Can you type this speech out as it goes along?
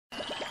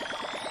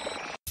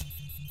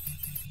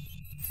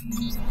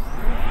Welcome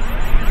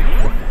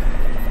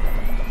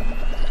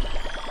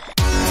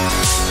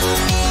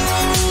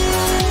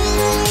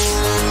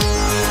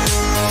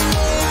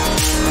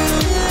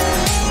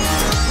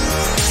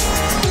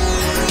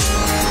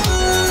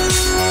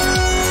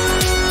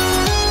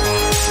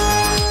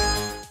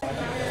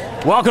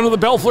to the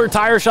Bellefleur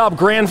Tire Shop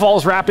Grand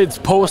Falls Rapids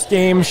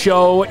post-game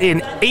show. An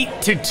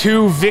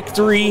 8-2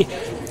 victory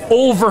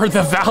over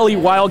the Valley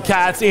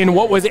Wildcats in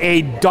what was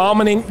a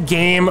dominant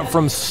game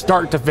from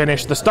start to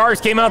finish. The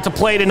Stars came out to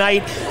play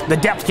tonight. The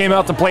depth came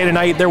out to play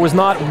tonight. There was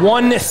not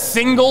one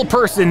single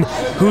person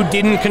who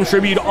didn't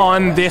contribute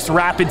on this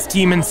Rapids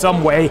team in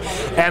some way.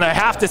 And I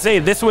have to say,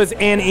 this was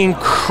an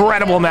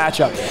incredible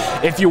matchup.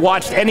 If you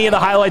watched any of the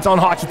highlights on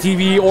Hockey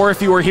TV, or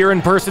if you were here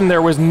in person,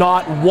 there was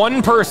not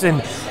one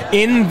person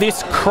in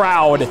this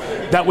crowd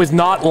that was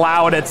not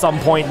loud at some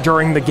point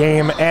during the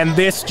game. And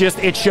this just,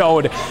 it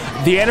showed.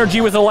 The energy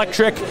was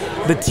electric,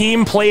 the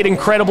team played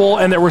incredible,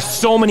 and there were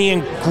so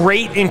many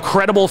great,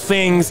 incredible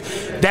things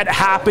that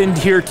happened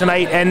here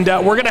tonight. And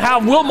we're going to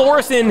have Will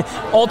Morrison,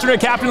 alternate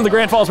captain of the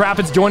Grand Falls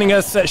Rapids, joining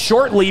us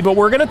shortly, but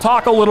we're going to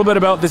talk a little bit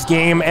about this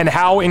game and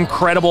how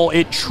incredible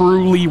it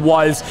truly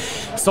was.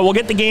 So we'll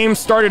get the game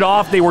started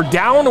off. They were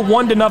down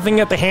 1-0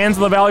 at the hands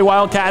of the Valley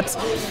Wildcats,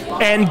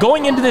 and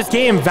going into this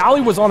game,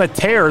 Valley was on a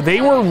tear. They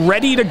were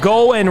ready to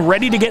go and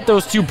ready to get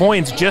those 2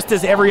 points, just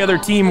as every other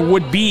team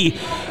would be.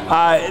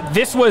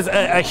 This was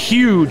a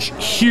huge,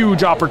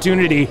 huge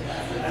opportunity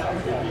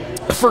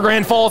for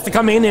Grand Falls to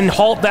come in and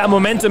halt that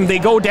momentum. They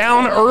go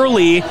down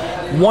early,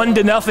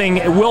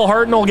 1-0. Will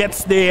Hartnell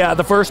gets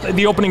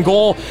the opening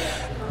goal.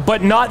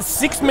 But not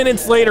 6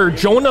 minutes later,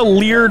 Jonah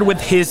Leard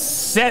with his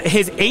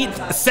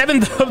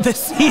seventh of the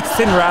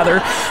season,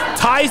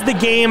 ties the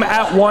game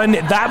at 1.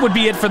 That would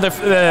be it for the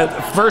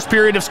first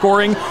period of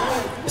scoring.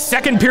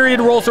 Second period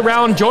rolls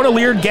around. Jonah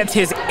Leard gets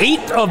his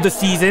 8th of the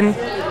season.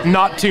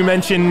 Not to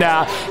mention,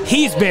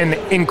 he's been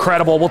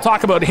incredible. We'll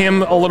talk about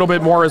him a little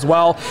bit more as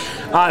well.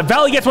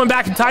 Valley gets one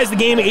back and ties the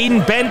game.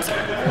 Aiden Bent.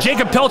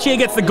 Jacob Peltier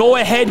gets the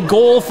go-ahead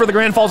goal for the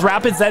Grand Falls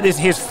Rapids. That is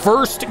his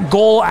first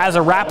goal as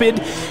a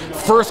Rapid.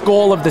 First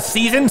goal of the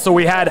season. So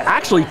we had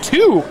actually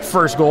 2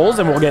 first goals,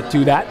 and we'll get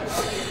to that.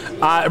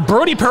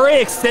 Brody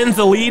Perret extends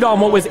the lead on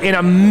what was an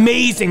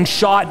amazing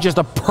shot, just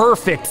a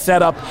perfect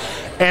setup.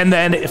 And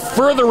then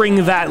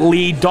furthering that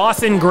lead,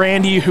 Dawson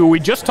Grandy, who we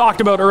just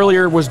talked about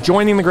earlier, was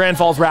joining the Grand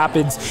Falls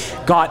Rapids,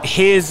 got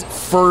his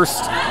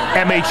first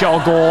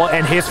MHL goal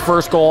and his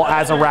first goal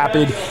as a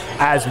Rapid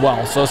as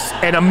well. So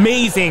an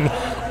amazing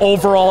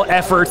overall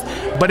effort,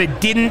 but it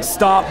didn't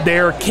stop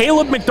there.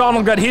 Caleb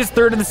McDonald got his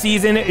 3rd of the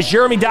season,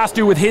 Jeremy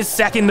Dastu with his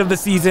 2nd of the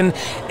season,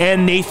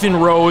 and Nathan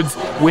Rhodes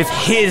with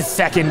his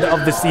 2nd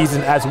of the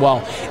season as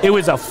well. It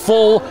was a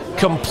full,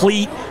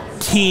 complete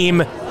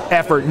team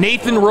effort.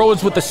 Nathan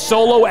Rhodes with the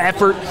solo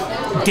effort,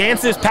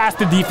 dances past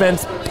the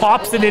defense,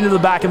 pops it into the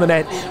back of the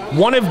net.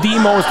 One of the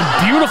most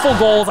beautiful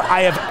goals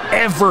I have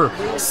ever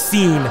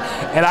seen.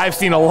 And I've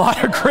seen a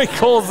lot of great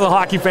goals as a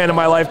hockey fan in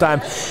my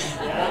lifetime.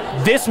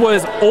 This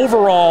was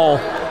overall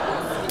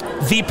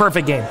the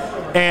perfect game.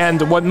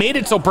 And what made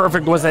it so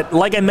perfect was that,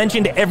 like I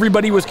mentioned,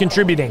 everybody was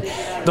contributing.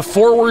 The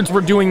forwards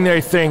were doing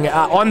their thing.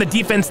 On the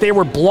defense, they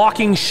were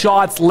blocking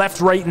shots left,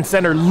 right, and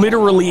center,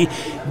 literally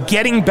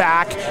getting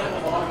back,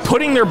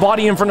 putting their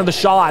body in front of the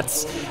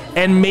shots,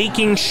 and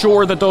making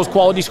sure that those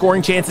quality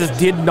scoring chances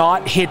did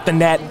not hit the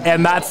net.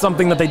 And that's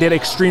something that they did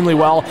extremely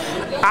well.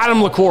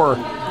 Adam LaCour,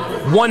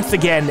 once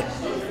again,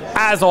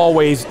 as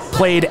always,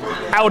 played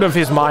out of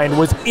his mind,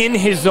 was in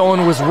his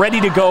zone, was ready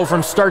to go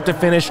from start to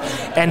finish,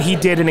 and he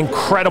did an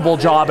incredible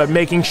job at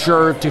making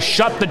sure to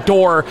shut the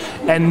door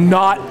and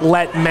not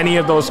let many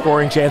of those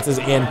scoring chances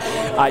in.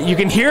 You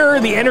can hear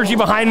the energy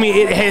behind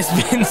me. It has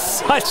been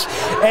such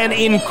an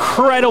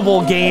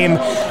incredible game,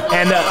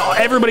 and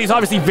everybody's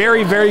obviously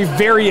very, very,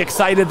 very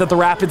excited that the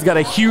Rapids got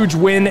a huge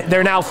win.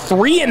 They're now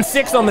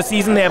 3-6 on the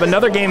season. They have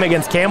another game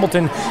against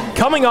Campbellton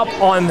coming up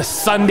on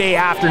Sunday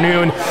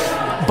afternoon.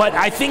 But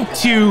I think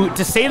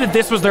to say that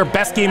this was their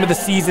best game of the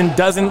season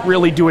doesn't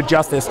really do it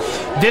justice.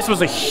 This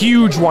was a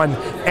huge one,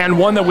 and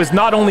one that was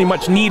not only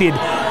much needed,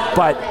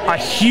 but a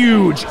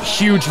huge,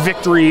 huge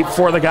victory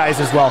for the guys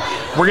as well.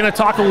 We're going to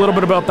talk a little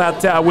bit about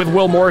that with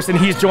Will Morrison.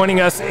 He's joining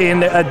us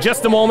in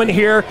just a moment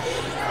here.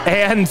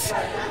 And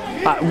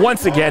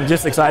once again,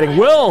 just exciting.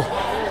 Will,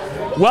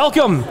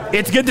 welcome.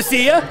 It's good to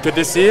see you. Good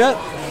to see you.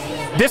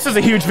 This is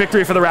a huge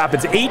victory for the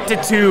Rapids,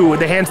 8-2 at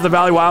the hands of the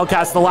Valley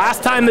Wildcats. The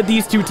last time that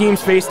these two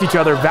teams faced each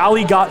other,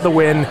 Valley got the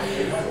win.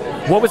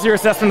 What was your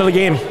assessment of the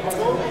game?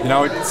 You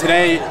know,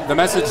 today, the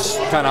message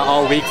kind of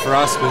all week for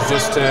us was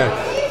just to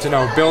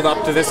build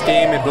up to this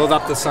game and build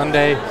up to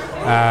Sunday.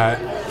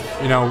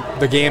 You know,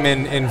 the game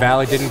in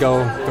Valley didn't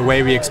go the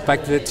way we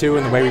expected it to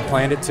and the way we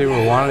planned it to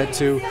or wanted it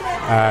to.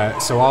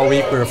 So all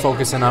week we were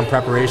focusing on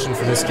preparation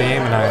for this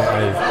game, and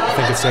I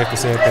think it's safe to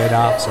say it paid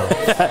off. So.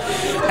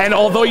 And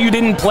although you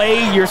didn't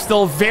play, you're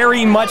still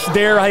very much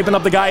there hyping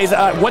up the guys.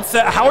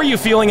 How are you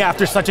feeling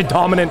after such a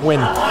dominant win?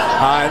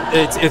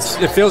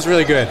 It feels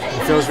really good.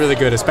 It feels really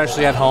good,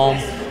 especially at home,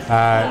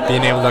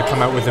 being able to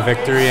come out with a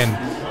victory. And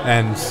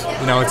and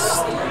you know, it's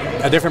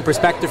a different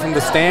perspective from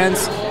the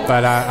stands,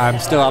 but I'm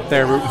still up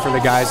there rooting for the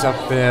guys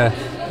up there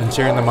and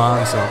cheering them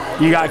on. So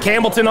you got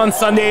Campbellton on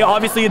Sunday,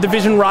 obviously a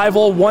division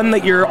rival, one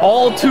that you're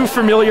all too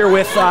familiar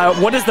with.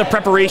 What does the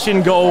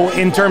preparation go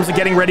in terms of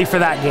getting ready for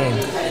that game?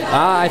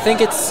 I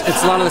think it's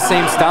a lot of the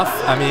same stuff.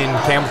 I mean,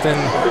 Campbellton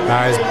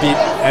has beat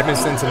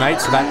Edmonton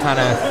tonight, so that kind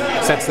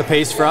of sets the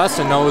pace for us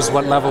and knows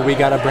what level we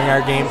got to bring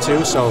our game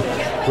to. So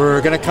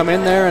we're going to come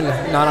in there and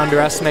not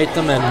underestimate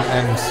them,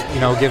 and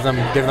you know, give them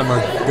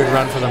a good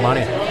run for the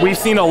money. We've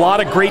seen a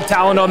lot of great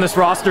talent on this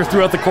roster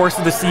throughout the course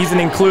of the season,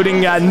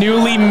 including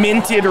newly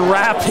minted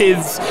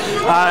Rapids,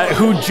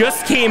 who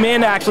just came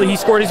in. Actually, he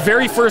scored his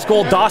very first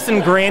goal,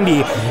 Dawson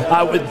Grandy.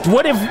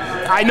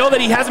 I know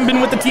that he hasn't been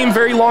with the team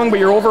very long, but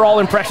your overall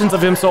impressions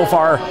of him so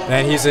far?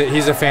 Man, he's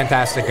a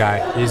fantastic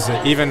guy.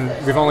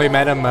 We've only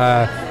met him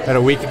about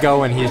a week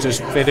ago, and he's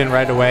just fit in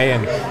right away.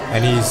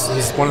 And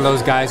he's one of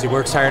those guys who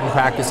works hard in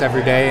practice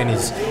every day, and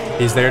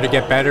he's there to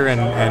get better,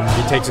 and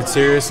he takes it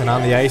serious. And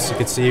on the ice, you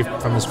could see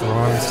from his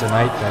performance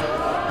tonight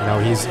that, you know,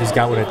 he's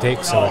got what it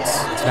takes, so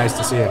it's nice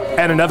to see it.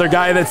 And another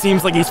guy that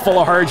seems like he's full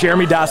of heart,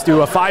 Jeremy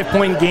Dastu. A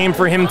 5-point game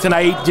for him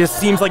tonight. Just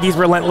seems like he's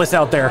relentless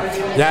out there.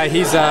 Yeah,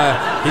 he's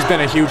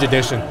been a huge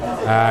addition.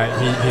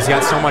 He's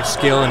got so much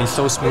skill, and he's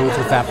so smooth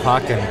with that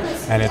puck,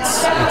 and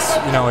it's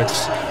you know,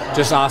 it's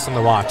just awesome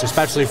to watch,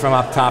 especially from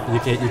up top.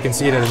 You can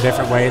see it in a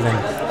different way than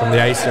from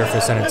the ice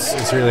surface, and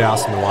it's really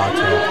awesome to watch.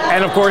 Yeah.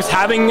 And of course,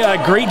 having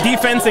great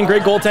defense and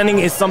great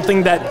goaltending is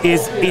something that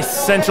is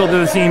essential to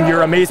the team.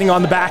 You're amazing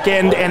on the back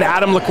end, and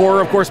Adam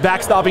LaCour, of course,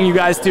 backstopping you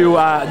guys to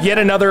yet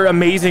another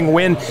amazing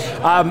win.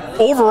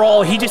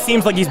 Overall, he just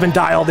seems like he's been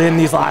dialed in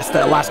these last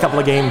couple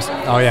of games.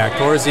 Oh yeah,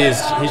 Corsi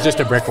he's just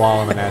a brick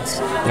wall in the nets.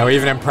 You know,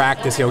 even in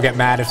practice, he'll get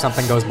mad if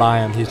something goes by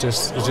him. He's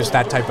just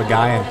that type of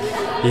guy,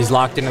 and he's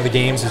locked into the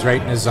games. He's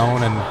right in his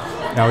zone, and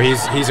you know,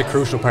 he's a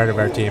crucial part of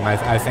our team.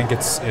 I think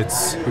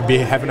we'd be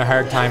having a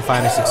hard time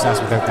finding success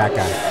without that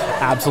guy.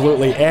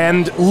 Absolutely.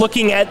 And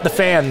looking at the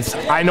fans,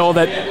 I know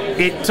that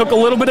it took a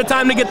little bit of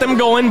time to get them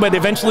going, but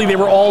eventually they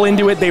were all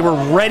into it. They were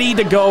ready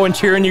to go and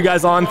cheering you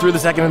guys on through the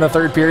second and the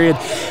third period.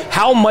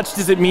 How much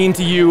does it mean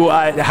to you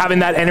having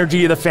that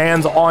energy of the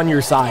fans on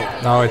your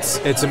side? No,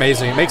 it's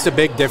amazing. It makes a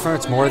big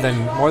difference, more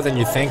than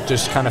you think,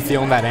 just kind of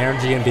feeling that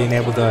energy and being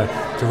able to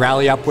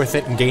rally up with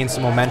it and gain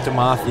some momentum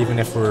off, even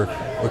if we're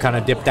kind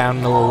of dipped down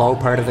in the low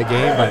part of the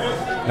game.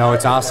 But no,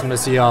 it's awesome to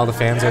see all the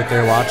fans out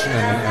there watching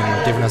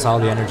and giving us all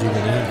the energy we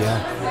need.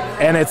 Yeah.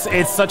 And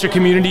it's such a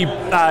community,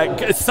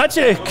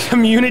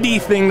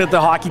 thing that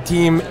the hockey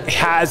team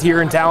has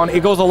here in town.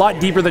 It goes a lot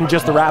deeper than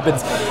just the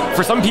Rapids.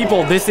 For some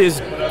people, this is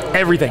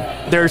everything.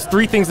 There's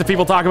 3 things that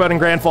people talk about in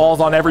Grand Falls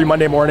on every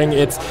Monday morning.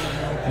 It's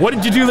what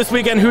did you do this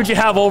weekend? Who'd you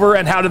have over?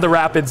 And how did the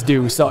Rapids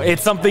do? So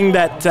it's something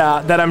that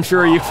I'm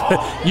sure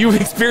you've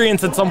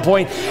experienced at some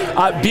point.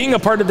 Being a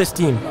part of this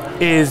team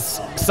is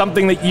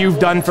something that you've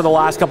done for the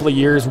last couple of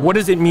years. What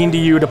does it mean to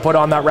you to put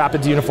on that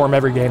Rapids uniform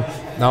every game?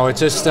 No, it's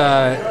just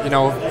you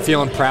know,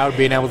 feeling proud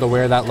being able to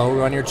wear that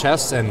logo on your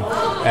chest, and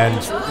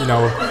you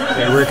know,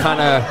 we're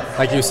kind of,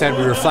 like you said,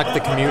 we reflect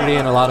the community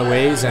in a lot of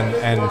ways, and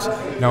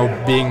you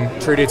know, being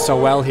treated so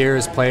well here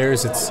as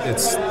players,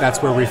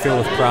 that's where we feel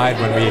with pride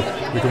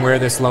when we can wear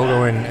this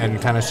logo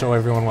and kind of show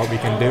everyone what we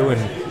can do,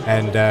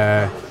 and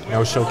you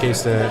know,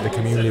 showcase the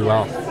community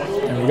well.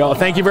 There we go.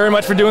 Thank you very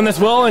much for doing this,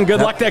 Will, and good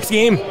luck next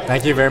game.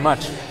 Thank you very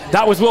much.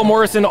 That was Will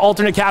Morrison,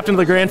 alternate captain of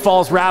the Grand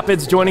Falls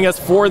Rapids, joining us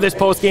for this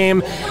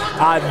postgame.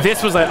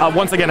 This was,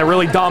 once again, a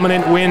really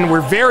dominant win.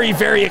 We're very,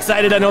 very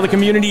excited. I know the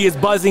community is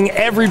buzzing.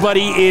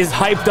 Everybody is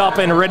hyped up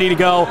and ready to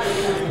go.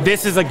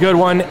 This is a good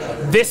one.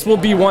 This will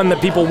be one that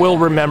people will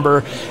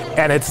remember,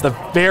 and it's the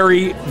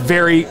very,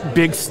 very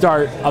big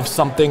start of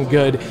something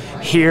good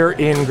here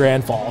in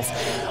Grand Falls.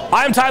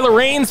 I'm Tyler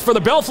Rains for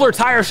the Bellefleur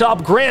Tire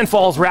Shop Grand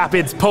Falls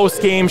Rapids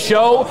post-game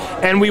show,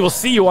 and we will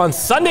see you on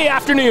Sunday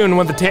afternoon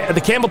when the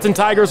Campbellton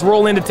Tigers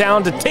roll into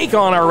town to take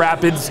on our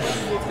Rapids,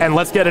 and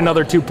let's get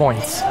another 2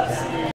 points.